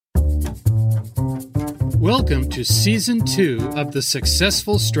Welcome to Season 2 of The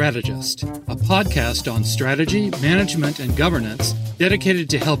Successful Strategist, a podcast on strategy, management, and governance dedicated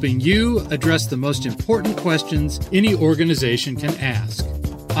to helping you address the most important questions any organization can ask.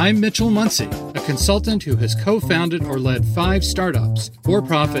 I'm Mitchell Muncy, a consultant who has co-founded or led 5 startups,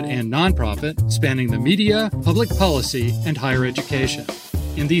 for-profit and nonprofit, spanning the media, public policy, and higher education.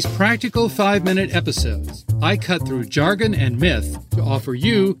 In these practical 5-minute episodes, I cut through jargon and myth to offer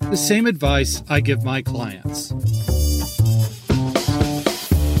you the same advice I give my clients.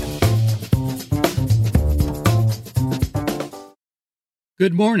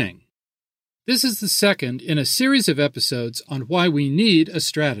 Good morning. This is the second in a series of episodes on why we need a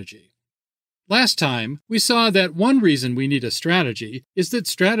strategy. Last time, we saw that one reason we need a strategy is that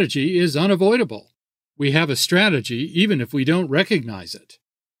strategy is unavoidable. We have a strategy even if we don't recognize it.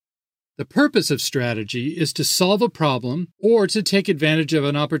 The purpose of strategy is to solve a problem or to take advantage of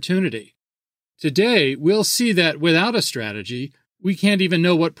an opportunity. Today, we'll see that without a strategy, we can't even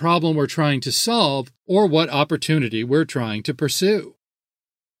know what problem we're trying to solve or what opportunity we're trying to pursue.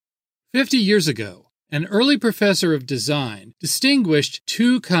 50 years ago, an early professor of design distinguished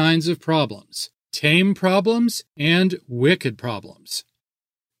 2 kinds of problems: tame problems and wicked problems.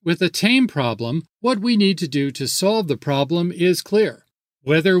 With a tame problem, what we need to do to solve the problem is clear.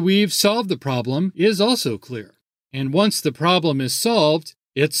 Whether we've solved the problem is also clear. And once the problem is solved,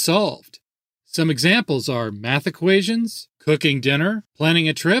 it's solved. Some examples are math equations, cooking dinner, planning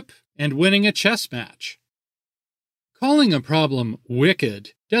a trip, and winning a chess match. Calling a problem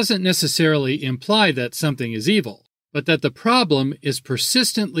wicked doesn't necessarily imply that something is evil, but that the problem is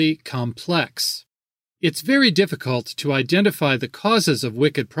persistently complex. It's very difficult to identify the causes of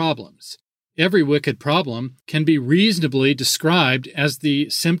wicked problems. Every wicked problem can be reasonably described as the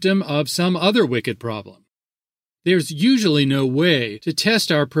symptom of some other wicked problem. There's usually no way to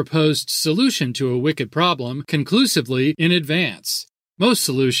test our proposed solution to a wicked problem conclusively in advance. Most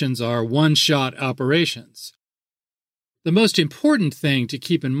solutions are one-shot operations. The most important thing to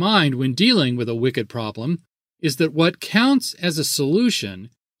keep in mind when dealing with a wicked problem is that what counts as a solution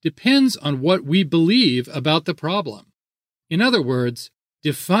depends on what we believe about the problem. In other words,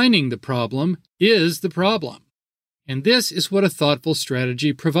 defining the problem is the problem. And this is what a thoughtful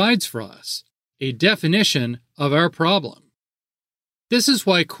strategy provides for us, a definition of our problem. This is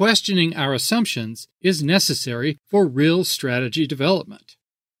why questioning our assumptions is necessary for real strategy development.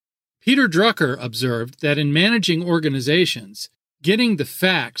 Peter Drucker observed that in managing organizations, getting the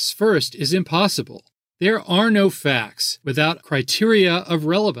facts first is impossible. There are no facts without criteria of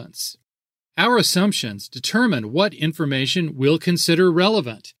relevance. Our assumptions determine what information we'll consider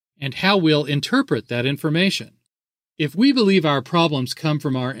relevant and how we'll interpret that information. If we believe our problems come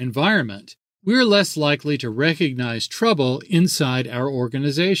from our environment, we're less likely to recognize trouble inside our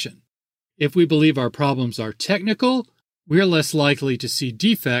organization. If we believe our problems are technical, we're less likely to see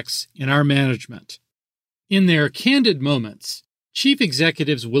defects in our management. In their candid moments, chief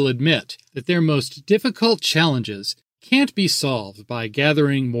executives will admit that their most difficult challenges can't be solved by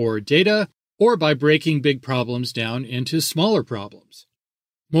gathering more data or by breaking big problems down into smaller problems.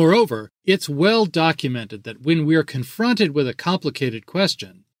 Moreover, it's well documented that when we're confronted with a complicated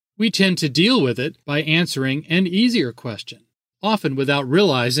question, we tend to deal with it by answering an easier question, often without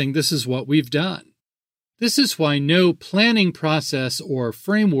realizing this is what we've done. This is why no planning process or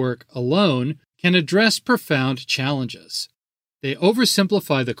framework alone can address profound challenges. They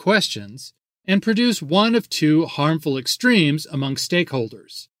oversimplify the questions and produce one of 2 harmful extremes among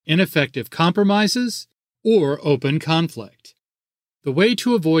stakeholders: ineffective compromises or open conflict. The way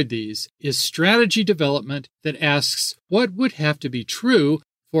to avoid these is strategy development that asks what would have to be true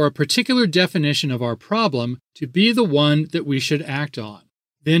for a particular definition of our problem to be the one that we should act on,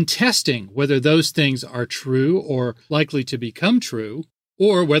 then testing whether those things are true or likely to become true,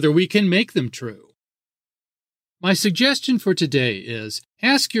 or whether we can make them true. My suggestion for today is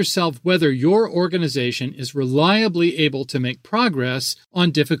ask yourself whether your organization is reliably able to make progress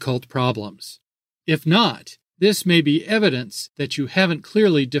on difficult problems. If not, this may be evidence that you haven't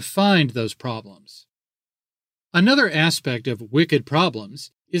clearly defined those problems. Another aspect of wicked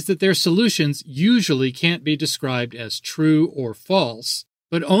problems is that their solutions usually can't be described as true or false,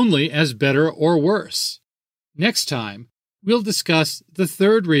 but only as better or worse. Next time, we'll discuss the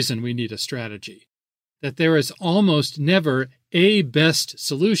third reason we need a strategy: that there is almost never a best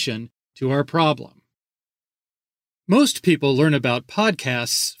solution to our problem. Most people learn about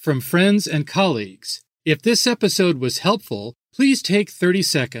podcasts from friends and colleagues. If this episode was helpful, please take 30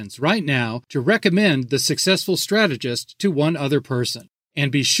 seconds right now to recommend The Successful Strategist to one other person. And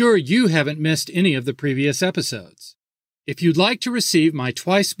be sure you haven't missed any of the previous episodes. If you'd like to receive my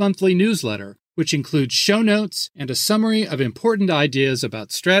twice-monthly newsletter, which includes show notes and a summary of important ideas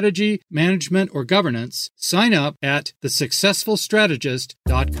about strategy, management, or governance, sign up at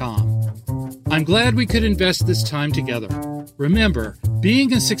thesuccessfulstrategist.com. I'm glad we could invest this time together. Remember,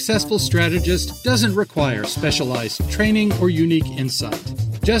 being a successful strategist doesn't require specialized training or unique insight,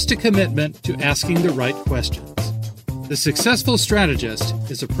 just a commitment to asking the right questions. The Successful Strategist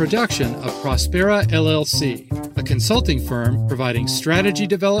is a production of Prospera LLC, a consulting firm providing strategy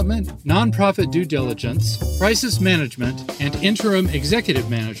development, nonprofit due diligence, crisis management, and interim executive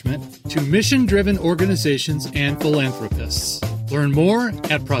management to mission-driven organizations and philanthropists. Learn more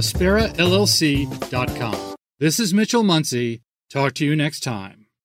at prosperallc.com. This is Mitchell Muncy. Talk to you next time.